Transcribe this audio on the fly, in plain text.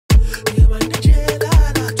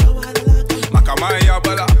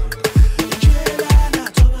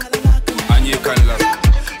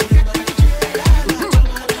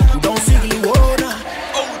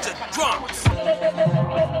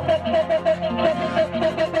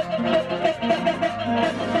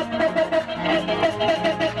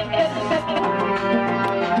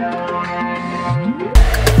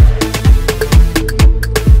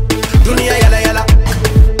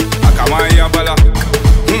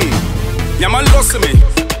me.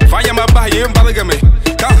 Fire my body and balagame.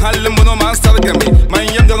 Can't handle mono man stargame. My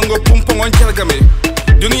younger go pum pum on chargame.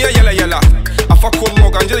 Dunia yala yala. I fuck all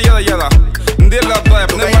log and yala yala. Ndela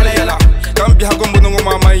bribe, never yala. Can't be hagum no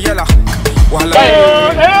mama yala. Wala.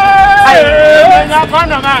 Hey, na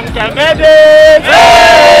pana man kamede.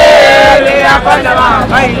 Hey, na pana man.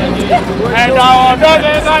 Hey, na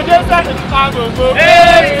odoge na jesa kago.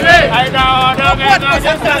 Hey, hey, na odoge na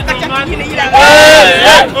jesa man.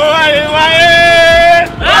 Hey, oi wai.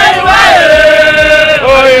 Oi wai.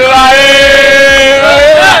 Oi wai.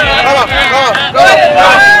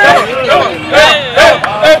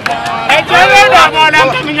 Hey, jere na mona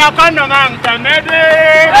kaminya pana man kamede.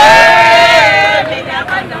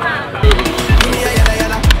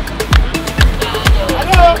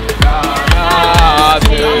 Hello.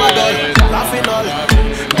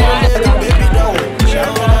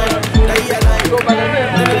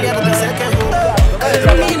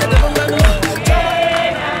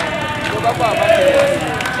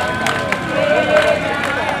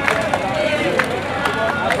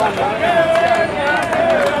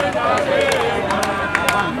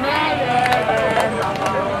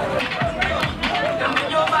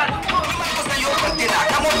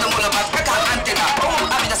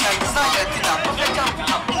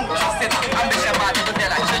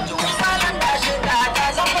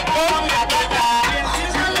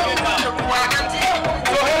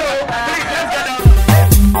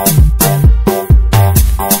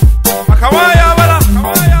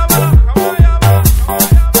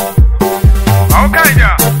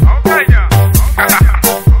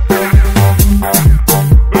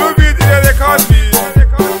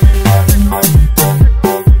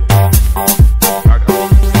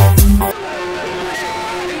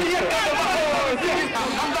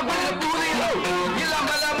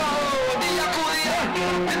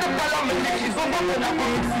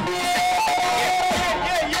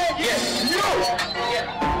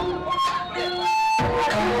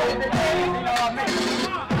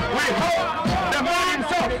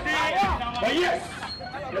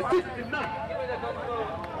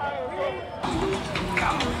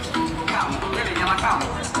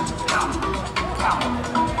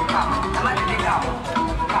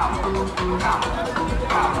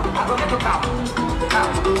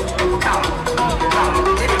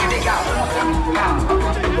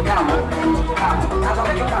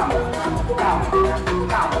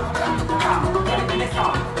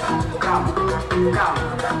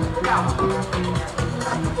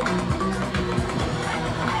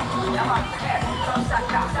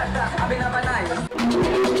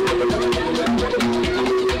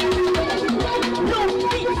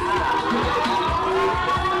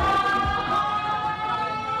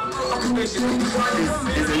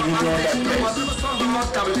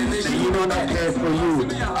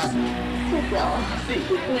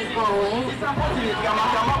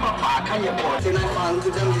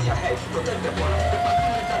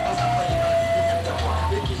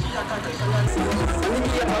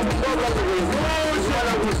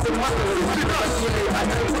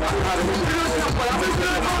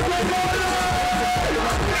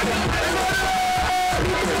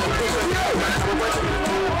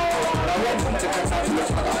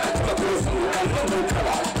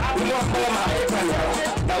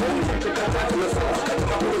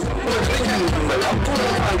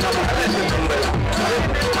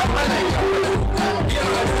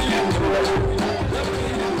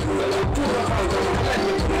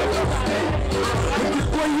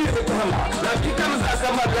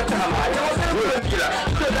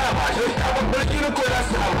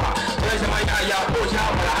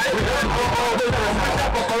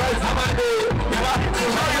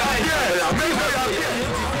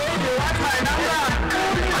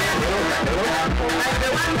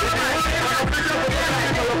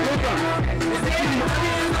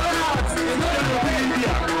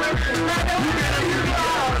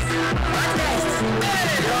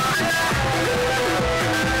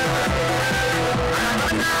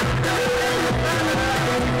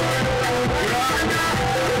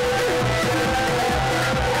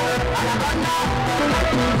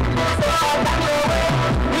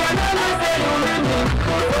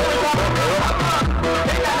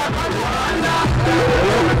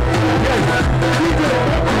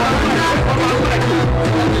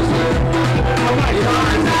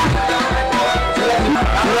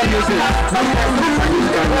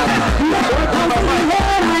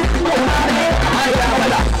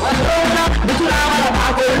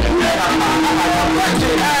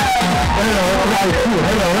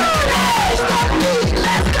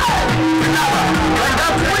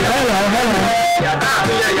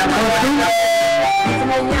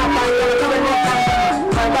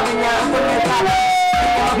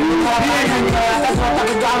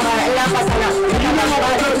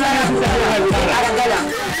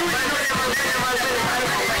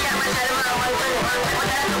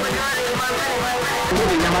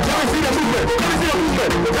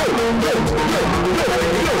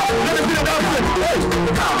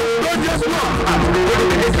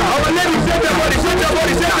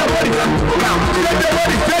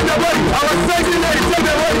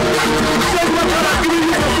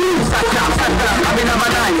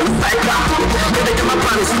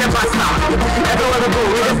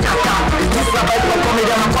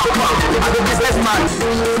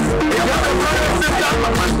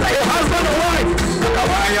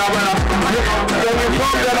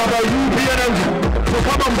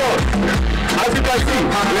 Come on board. As you can see, we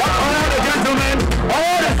have all the gentlemen,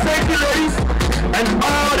 all the sexy ladies, and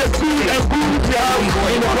all the sweet and cool we have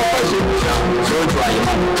in the profession. So try it.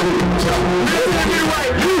 Listen to me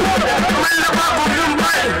right. You have the back of your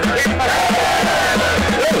mind.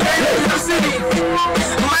 The city.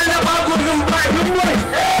 Mind the back of your mind. Good boy.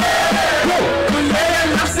 Go.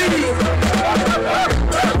 The city.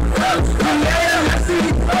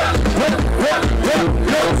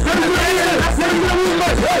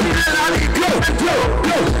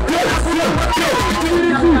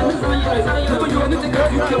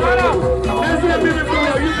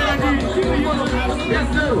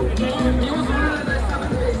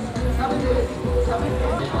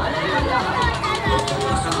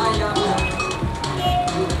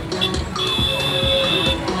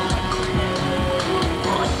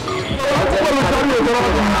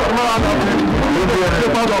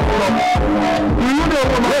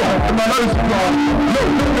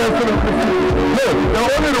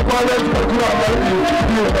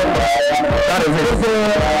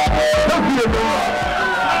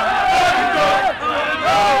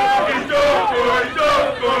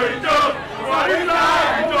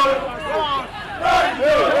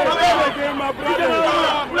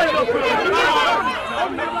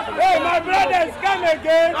 Hey, my brothers, come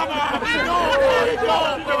again.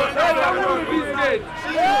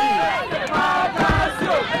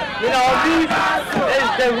 You know, this is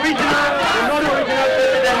the regional, the non-original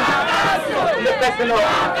president, the person of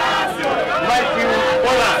Matthew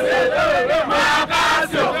Poland.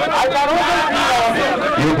 I can also see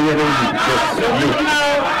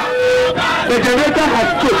the generator has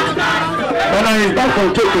choked. When I is back from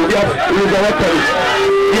choking, we have resurrected it.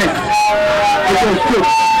 Yes, it was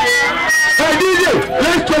choked. Hey DJ,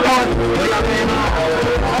 let's choke on.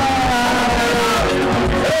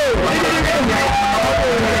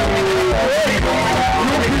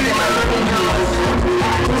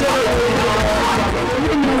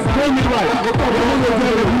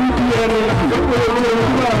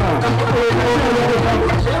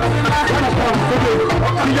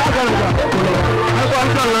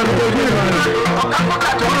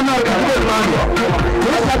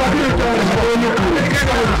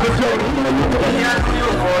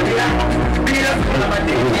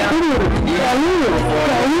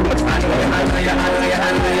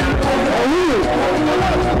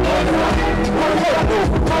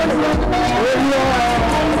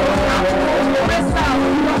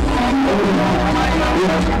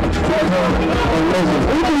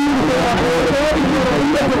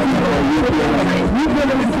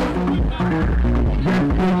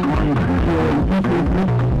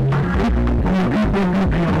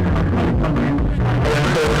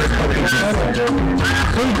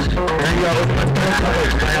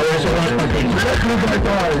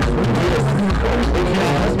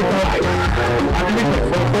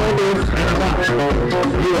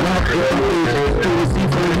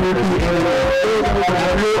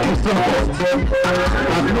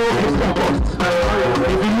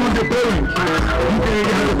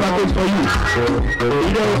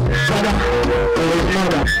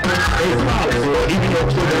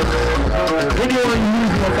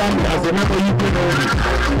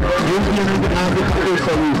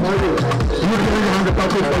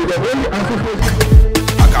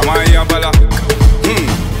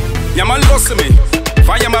 Yaman lost me.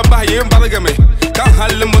 Fire my bahy and balagame. Can't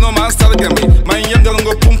handle mono master game. My younger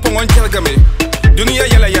go pum pum on chargame. Dunia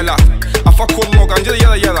yella yella. A fuck with log and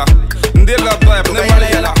yella yella. They love vibe, never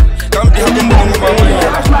yella. Come be having more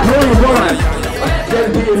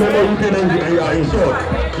Just be another and you are in shock.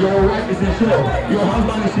 Your wife is in shock. Your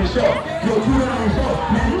husband is in shock. Your children are in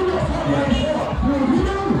shock.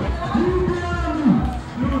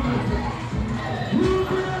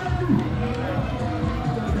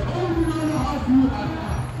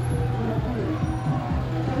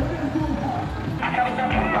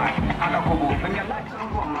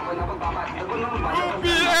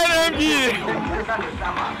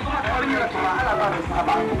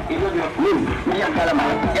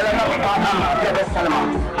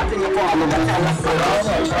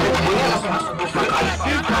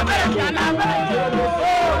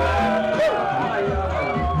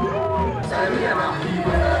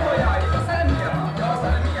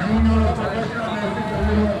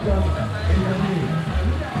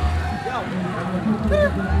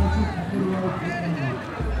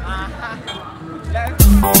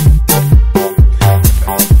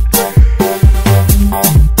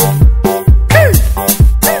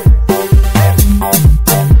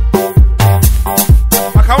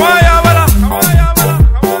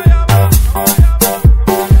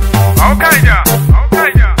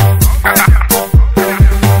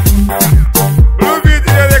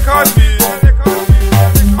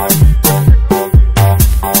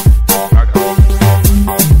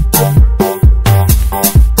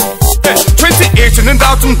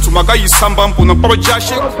 Sambam puno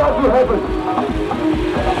projashi. You can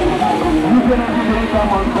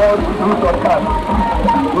come on board to do the cut.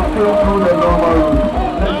 We still do the normal route.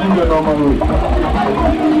 Let's do the normal route.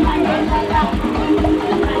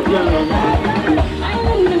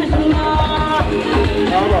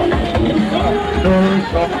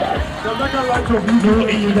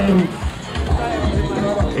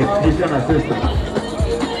 It's an assistant.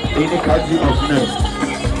 Any country of men.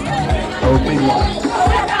 Open one.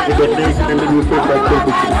 The next minute we put that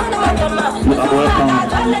temperature. You are welcome.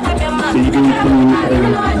 So you go to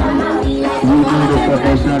you do the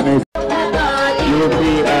professional. You will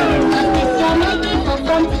be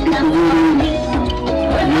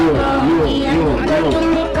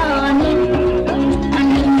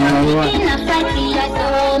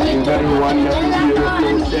very wonderful,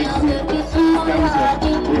 beautiful, sexy.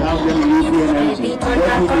 We have them beauty and energy. What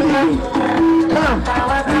do you do? Come!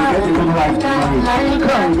 And you get a good wife to marry.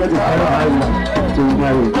 Come, you get a better husband to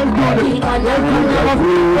marry.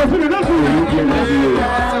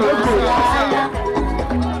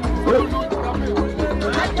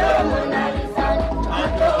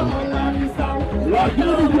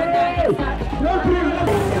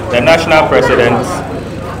 The national president,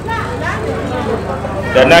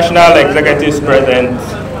 the national executives present,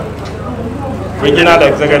 regional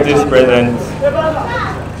executives present,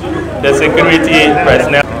 the security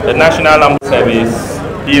personnel, the national armed service,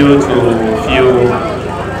 due to few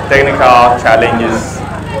technical challenges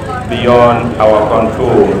beyond our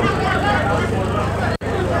control.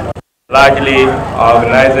 Largely, our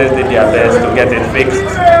organizers did their best to get it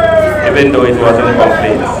fixed, even though it wasn't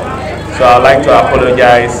complete. So I'd like to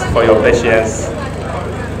apologize for your patience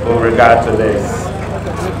with regard to this.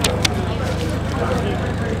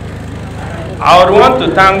 I would want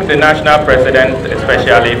to thank the national president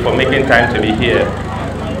especially for making time to be here.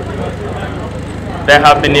 There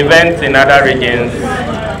have been events in other regions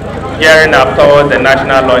gearing up towards the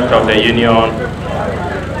national launch of the union,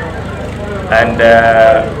 and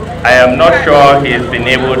I am not sure he's been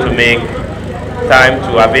able to make time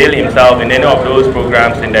to avail himself in any of those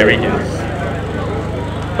programs in the regions.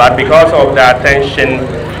 But because of the attention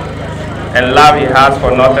and love he has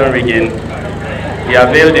for Northern region, he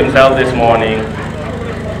availed himself this morning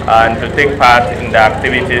and to take part in the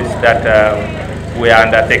activities that we are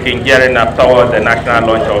undertaking gearing up towards the national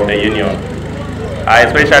launch of the union. I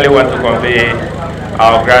especially want to convey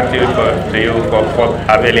our gratitude to you for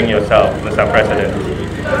availing yourself, Mr. President.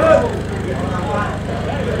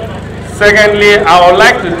 Secondly, I would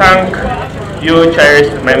like to thank you,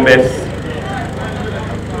 cherished members,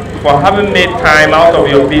 for having made time out of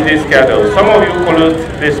your busy schedule. Some of you closed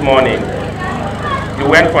this morning. You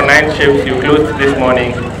went for 9 shifts, you closed this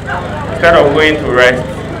morning. Instead of going to rest,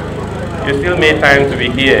 you still made time to be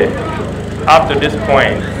here up to this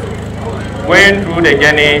point. Going through the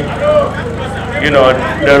journey, you know,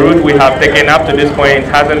 the route we have taken up to this point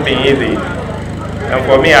hasn't been easy. And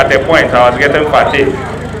for me, at a point, I was getting fatigued.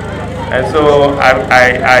 And so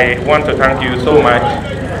I want to thank you so much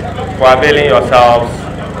for availing yourselves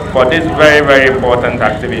for this very, very important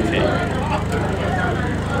activity.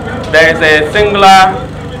 There is a singular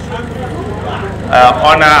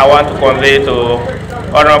honor I want to convey to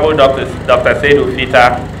Honorable Dr. Seydou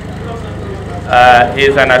Fita. He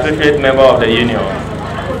is an associate member of the union,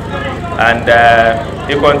 and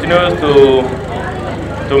he continues to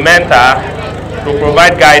mentor, to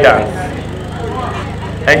provide guidance,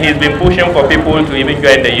 and he's been pushing for people to even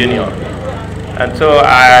join the union. And so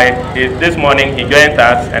this morning he joined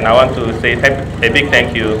us, and I want to say a big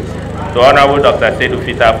thank you to Honorable Dr. Seydou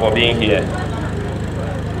Fita for being here.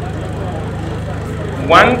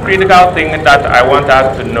 One critical thing that I want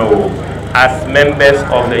us to know as members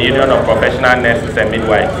of the Union of Professional Nurses and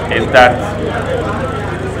Midwives is that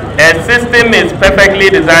A system is perfectly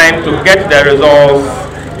designed to get the results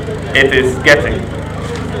it is getting.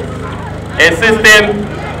 A system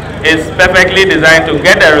is perfectly designed to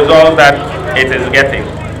get the results that it is getting.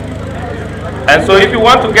 And so if you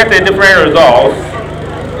want to get a different result,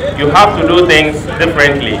 you have to do things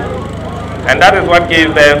differently. And that is what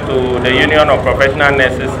gave birth to the Union of Professional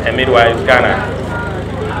Nurses and Midwives Ghana.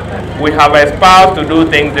 We have espoused to do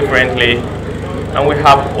things differently, and we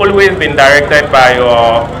have always been directed by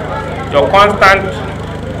your constant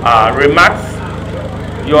remarks.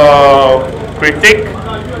 Your critique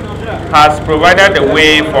has provided a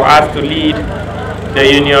way for us to lead the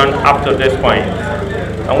union up to this point.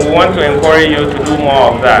 And we want to encourage you to do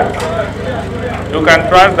more of that. You can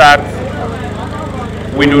trust that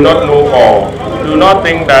we do not know all. Do not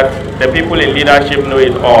think that the people in leadership know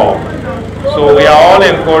it all. So we are all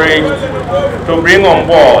encouraged to bring on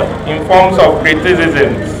board in forms of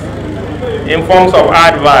criticisms, in forms of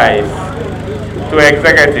advice to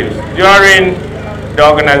executives. During the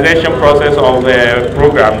organization process of the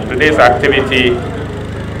program, today's activity,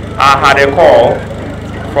 I had a call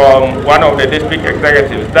from one of the district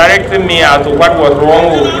executives directing me as to what was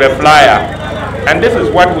wrong with the flyer. And this is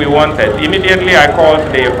what we wanted. Immediately I called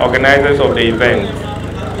the organizers of the event,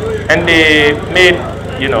 and they made,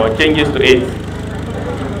 changes to it.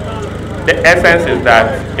 The essence is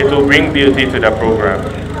that it will bring beauty to the program.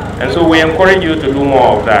 And so we encourage you to do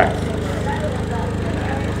more of that.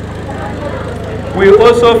 We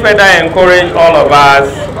also further encourage all of us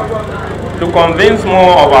to convince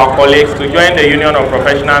more of our colleagues to join the Union of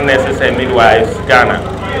Professional Nurses and Midwives Ghana.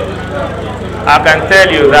 I can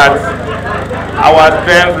tell you that our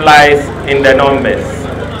strength lies in the numbers.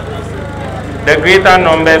 The greater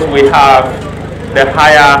numbers we have, the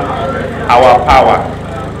higher our power.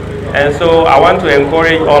 And so I want to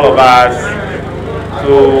encourage all of us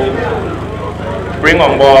to bring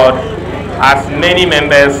on board as many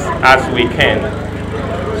members as we can,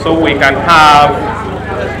 so we can have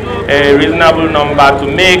a reasonable number to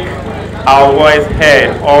make our voice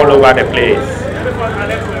heard all over the place.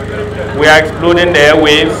 We are excluding the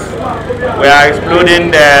airwaves, we are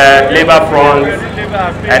excluding the labor front,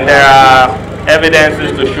 and there are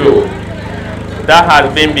evidences to show. That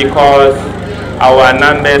has been because our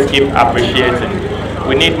numbers keep appreciating.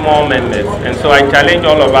 We need more members, and so I challenge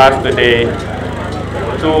all of us today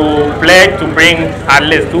to pledge to bring at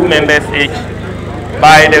least 2 members each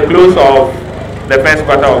by the close of the first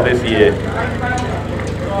quarter of this year.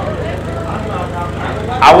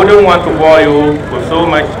 I wouldn't want to bore you with so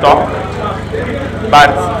much talk, but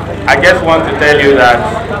I just want to tell you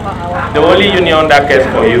that the only union that cares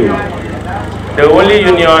for you, the only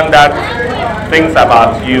union that thinks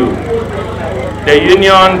about you, the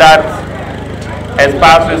union that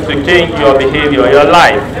espouses to change your behavior, your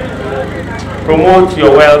life, promotes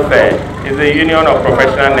your welfare, is the Union of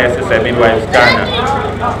Professional Nurses and Midwives Ghana.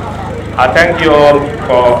 I thank you all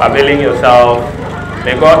for availing yourself.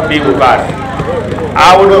 May God be with us.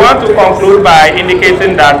 I would want to conclude by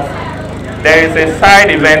indicating that there is a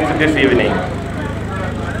side event this evening,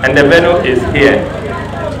 and the venue is here.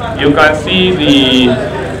 You can see the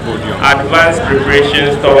advanced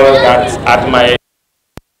preparations towards that at my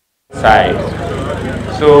side.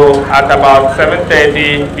 So at about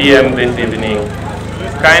 7:30 p.m. this evening,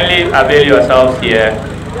 kindly avail yourselves here.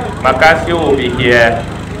 Maccasio will be here.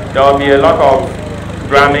 There will be a lot of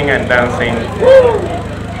drumming and dancing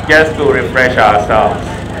just to refresh ourselves.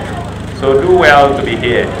 So do well to be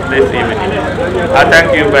here this evening. I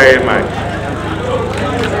thank you very much.